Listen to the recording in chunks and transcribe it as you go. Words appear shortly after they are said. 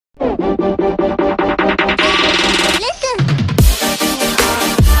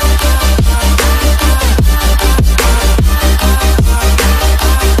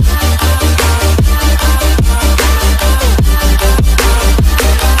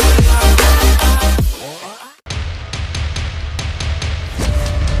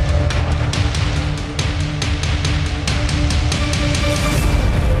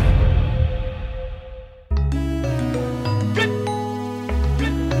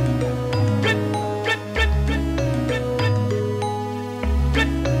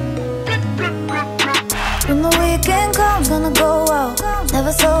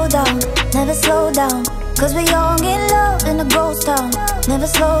never slow down. Cause we young in love in a ghost town. Never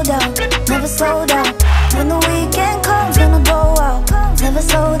slow down, never slow down. When the weekend comes, gonna go out. Never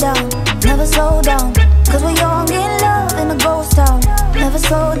slow down, never slow down. Cause we young in love in a ghost town. Never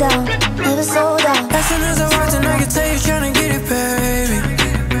slow down, never slow down. As soon as I walked in, I could tell you tryna get it, baby.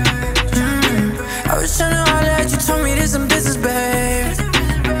 I was tryna holler at you, told me there's some business, babe.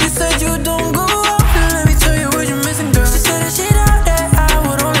 You said you don't go out, let me tell you what you're missing, girl. She said that shit out there, I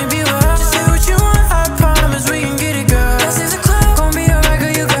would only be with her. Just say what you want, I promise we can get it, girl. This is a club, gon' be a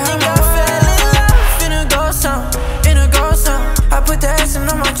record, you can have my word. I fell in love in a ghost town, in a ghost town. I put the S in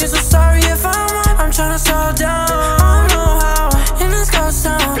on my kiss, so sorry if I'm tryna slow down. I don't know how, in this ghost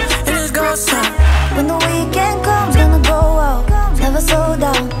town, in this ghost town. When the weekend comes, gonna go out. Never slow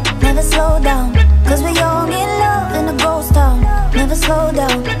down, never slow down. Cause we young in love in a ghost town. Never slow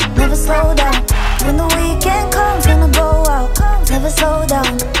down, never slow down. When the weekend comes, gonna go out. Never slow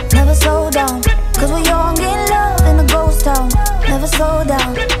down, never slow down. Cause we young in love in a ghost town. Never slow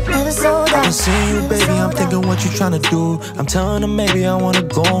down, never slow down. I'm seeing you, baby, I'm thinking what you tryna do. I'm telling her maybe I wanna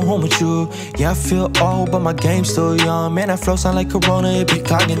go home with you. Yeah, I feel old, but my game's still young. Man, that flow sound like Corona, it be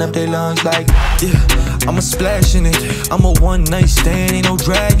clogging up their lungs. Like, yeah, I'm a splash in it. I'm a one night stand, ain't no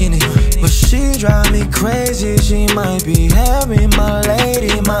dragging it. But she drive me crazy, she might be having my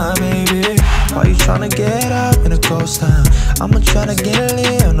lady, my baby. Why you tryna get out in a ghost town? I'ma tryna get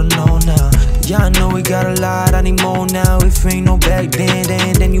lit on the know now. Yeah, I know we got a lot, I need more now. If ain't no back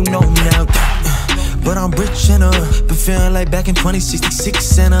then you know now. But I'm rich in her, been feeling like back in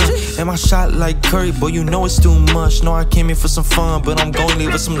 2066 in her. And my shot like Curry, boy, you know it's too much. Know I came here for some fun, but I'm gon'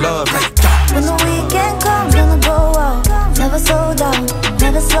 leave with some love. Like, when the weekend comes, gonna go out. Never slow down,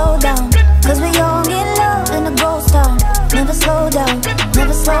 never slow down. Cause we young in love in a ghost town. Never slow down,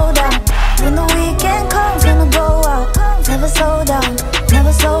 never slow down. When the weekend comes, gonna go out. Never slow down,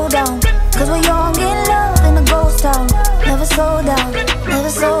 never slow down. Cause we young in love in a ghost town. Never slow down, never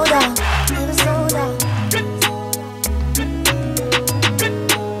slow down, never slow down.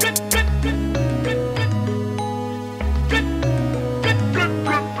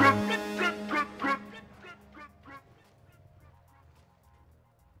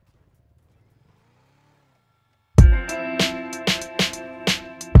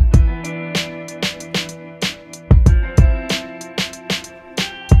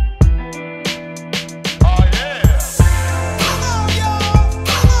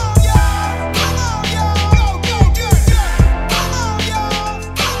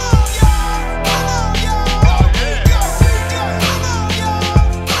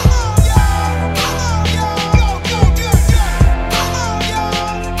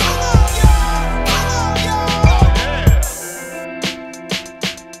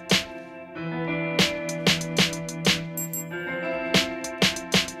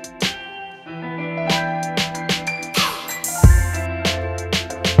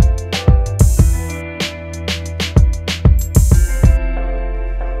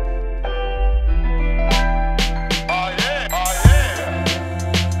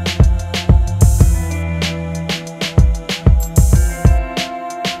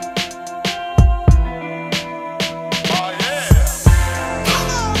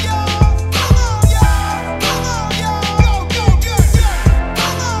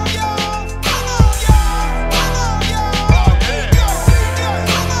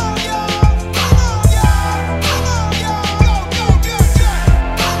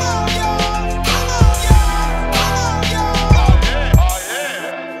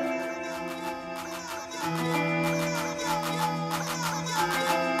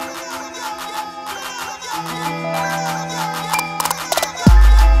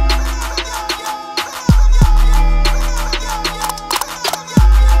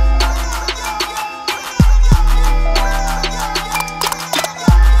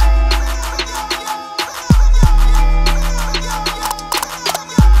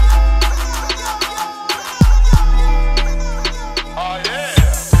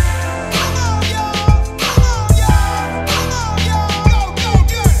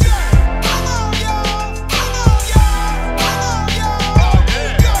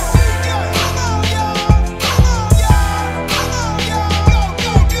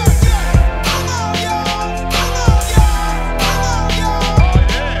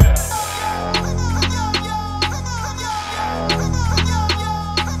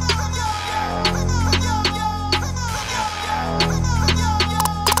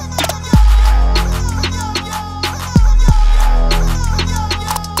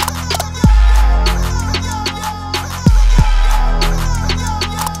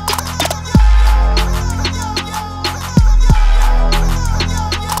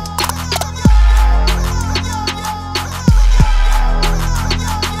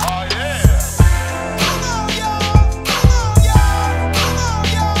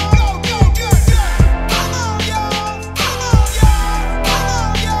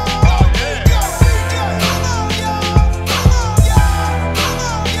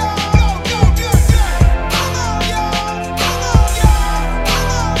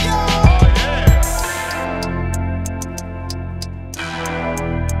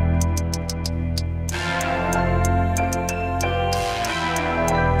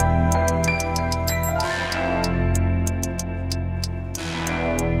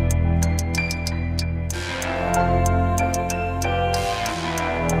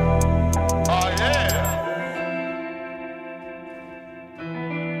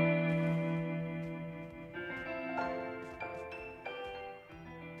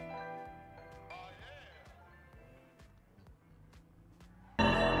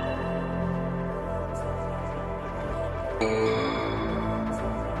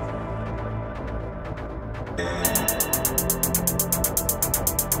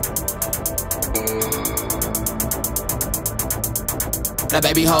 Now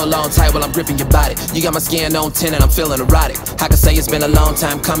baby, hold on tight while I'm gripping your body. You got my skin on 10 and I'm feeling erotic. I can say it's been a long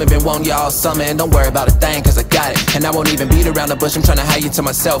time coming, been wanting you all summer. And don't worry about a thing, cause I got it. And I won't even beat around the bush, I'm trying to hide you to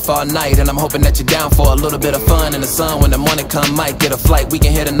myself all night. And I'm hoping that you're down for a little bit of fun in the sun. When the morning come, might get a flight. We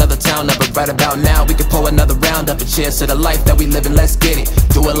can hit another town up, but right about now we can pull another round up and cheers to the life that we living, let's get it.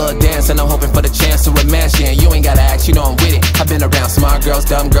 Do a little dance and I'm hoping for the chance to romance you. And you ain't gotta ask, you know I'm with it. I've been around smart girls,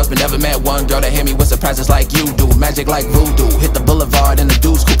 dumb girls, but never met one girl that hit me with surprises like you do. Magic like voodoo, hit the boulevard in the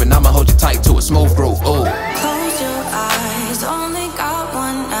dude's coupe, and I'ma hold you tight to a smooth groove. Ooh. Close your eyes, only got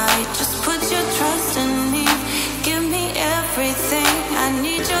one night. Just put your trust in me. Give me everything. I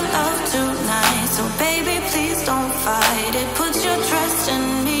need your love tonight. So baby, please don't fight it. Put your trust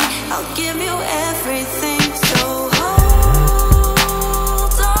in me. I'll give you everything. So hold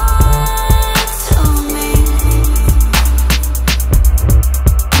on to me.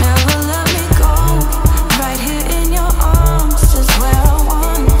 Never let me go. Right here in your arms is where I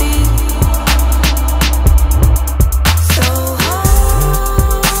wanna be. So hold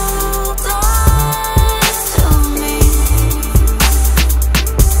on to me.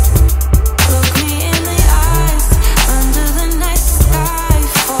 Look me in the eyes under the night sky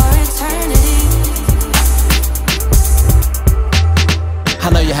for eternity. I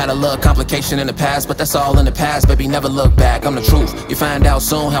know you had a little complication in the past, but that's all in the past, baby, never look back, I'm the truth. You find out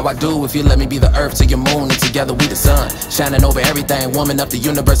soon how I do if you let me be the earth to your moon, and together we the sun, shining over everything, warming up the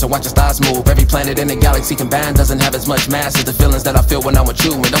universe and watch the stars move. Every planet in the galaxy combined doesn't have as much mass as the feelings that I feel when I'm with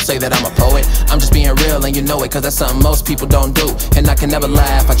you. And don't say that I'm a poet, I'm just being real and you know it, cause that's something most people don't do. And I can never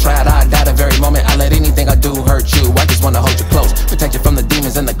laugh, I tried, I died the very moment I let anything I do hurt you. I just wanna hold you close, protect you from the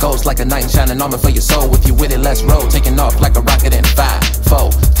demons and the ghosts, like a knight in shining armor for your soul. If you with it, let's roll, taking off like a rocket in 5,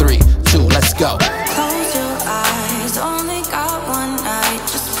 4, 3, 2, let's go. Close your eyes, only got one night.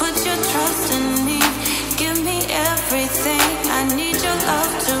 Just put your trust in me. Give me everything. I need your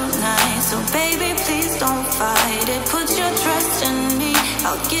love tonight. So baby, please don't fight it. Put your trust in me.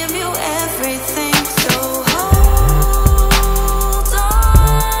 I'll give you everything. So hold on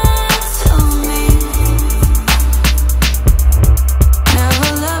to me.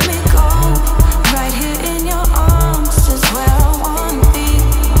 Never let me go. Right here in your arms is where I wanna be.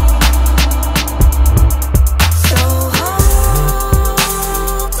 So hold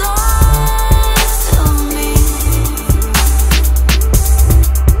on to me.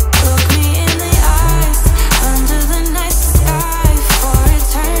 Look me in the eyes under the night sky for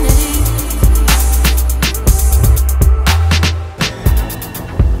eternity.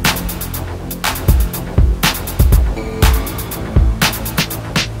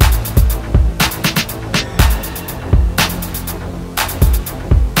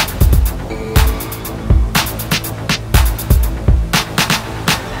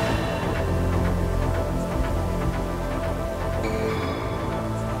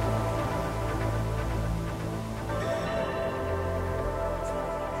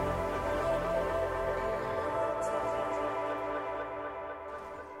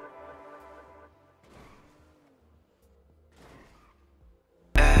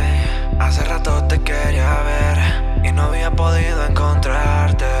 Hace rato te quería ver y no había podido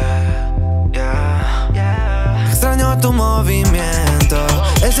encontrarte. Extraño tu movimiento,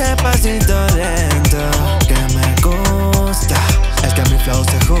 ese pasito lento que me gusta. Es que mi flow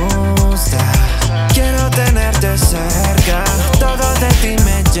se ajusta. Quiero tenerte cerca, todo de ti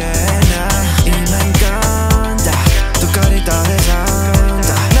me llena y me encanta tu carita de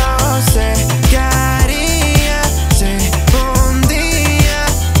santa. No sé qué haría si un día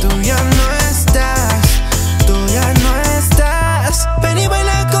tú ya no estás, tú ya no estás. Ven y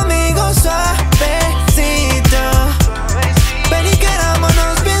baila conmigo suavecito. Ven y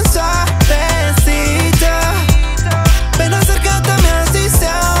querámonos bien suavecito. Ven, acércate así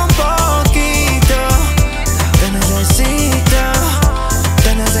sea un poquito.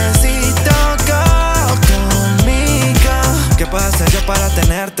 Te necesito conmigo. ¿Qué puedo hacer yo para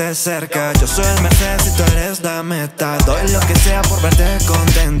tenerte cerca? Yo soy el Mercedes y tú eres la meta. Doy lo que sea por verte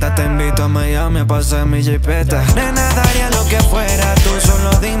contenta. Te invito a Miami a pasar mi jipeta. Nena, daría lo que fuera. Tú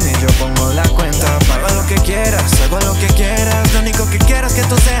solo dime, yo pongo la cuenta. Pago lo que quieras, hago lo que quieras. Lo único que quiero es que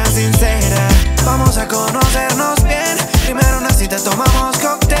tú seas sincera. Vamos a conocernos bien. Primero una cita, tomamos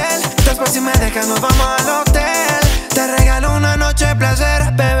cóctel. Después si me dejas nos vamos al hotel. Te regalo una noche de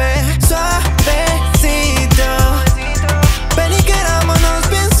placer, bebé. Suavecito. Ven y querámonos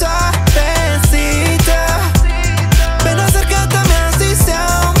bien suavecito. Ven, acércate así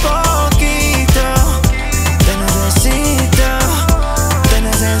sea un poquito. Te necesito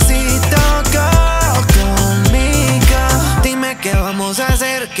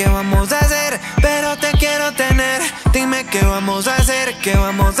 ¿qué vamos a hacer? ¿Qué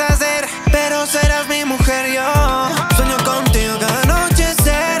vamos a hacer? Pero serás mi mujer, yo sueño contigo cada noche.